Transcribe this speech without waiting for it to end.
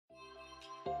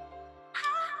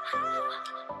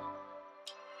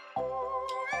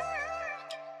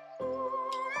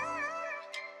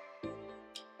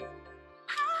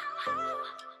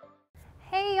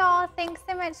y'all, thanks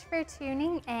so much for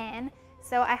tuning in.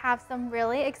 So I have some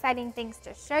really exciting things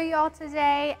to show you all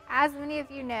today. As many of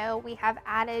you know, we have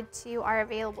added to our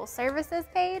available services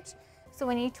page. So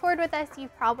when you toured with us, you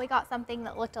probably got something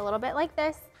that looked a little bit like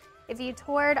this. If you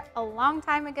toured a long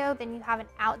time ago, then you have an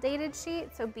outdated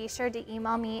sheet. So be sure to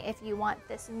email me if you want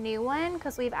this new one,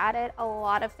 because we've added a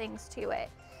lot of things to it.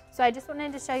 So I just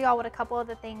wanted to show you all what a couple of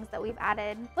the things that we've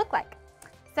added look like.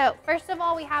 So first of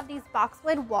all, we have these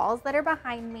boxwood walls that are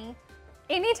behind me.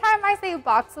 Anytime I say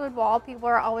boxwood wall, people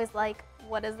are always like,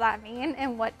 what does that mean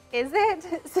and what is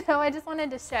it? So I just wanted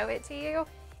to show it to you.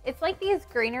 It's like these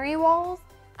greenery walls.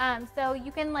 So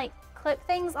you can like clip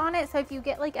things on it. So if you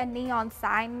get like a neon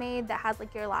sign made that has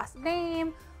like your last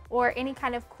name or any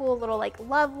kind of cool little like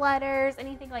love letters,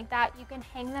 anything like that, you can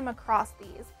hang them across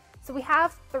these. So we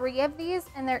have 3 of these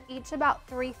and they're each about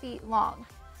 3 feet long.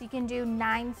 So you can do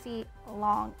 9 feet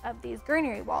long of these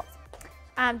greenery walls.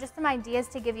 Just some ideas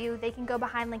to give you. They can go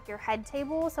behind like your head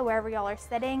table, so wherever y'all are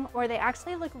sitting, or they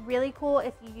actually look really cool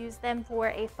if you use them for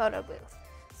a photo booth.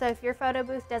 So if your photo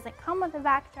booth doesn't come with a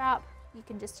backdrop, you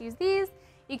can just use these.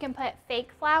 You can put fake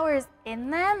flowers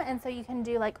in them, and so you can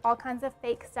do like all kinds of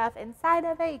fake stuff inside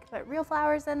of it. You can put real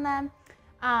flowers in them.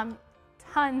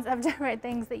 Tons of different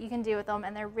things that you can do with them,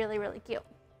 and they're really, really cute.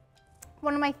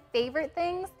 One of my favorite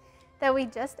things that we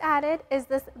just added is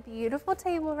this beautiful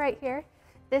table right here.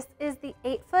 This is the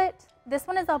 8-foot. This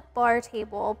one is a bar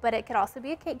table, but it could also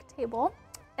be a cake table.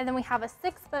 And then we have a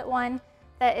 6-foot one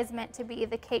that is meant to be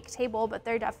the cake table, but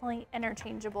they're definitely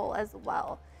interchangeable as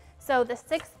well. So the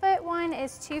 6-foot one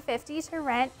is $250 to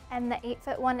rent, and the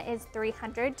 8-foot one is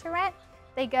 $300 to rent.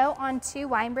 They go on 2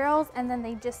 wine barrels, and then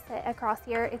they just sit across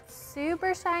here. It's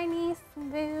super shiny,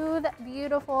 smooth,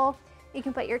 beautiful. You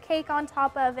can put your cake on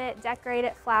top of it, decorate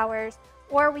it, flowers,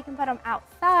 or we can put them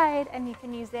outside and you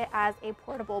can use it as a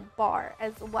portable bar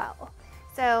as well.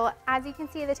 So as you can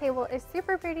see, the table is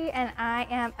super pretty, and I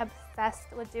am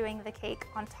obsessed with doing the cake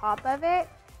on top of it,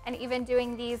 and even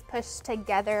doing these pushed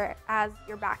together as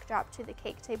your backdrop to the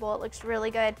cake table. It looks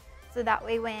really good. So that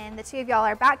way when the 2 of y'all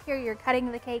are back here, you're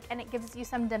cutting the cake and it gives you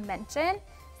some dimension.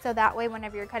 So that way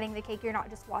whenever you're cutting the cake, you're not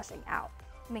just washing out.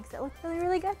 It makes it look really,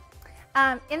 really good.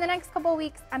 In the next couple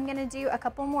weeks, I'm gonna do a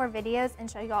couple more videos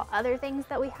and show you all other things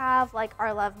that we have, like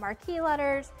our love marquee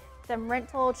letters, some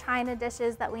rental china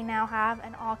dishes that we now have,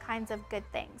 and all kinds of good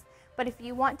things. But if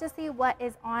you want to see what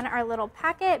is on our little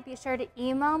packet, be sure to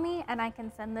email me and I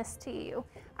can send this to you.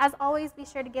 As always, be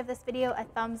sure to give this video a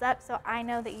thumbs up so I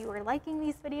know that you are liking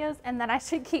these videos and that I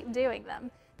should keep doing them.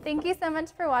 Thank you so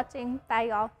much for watching. Bye,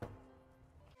 y'all.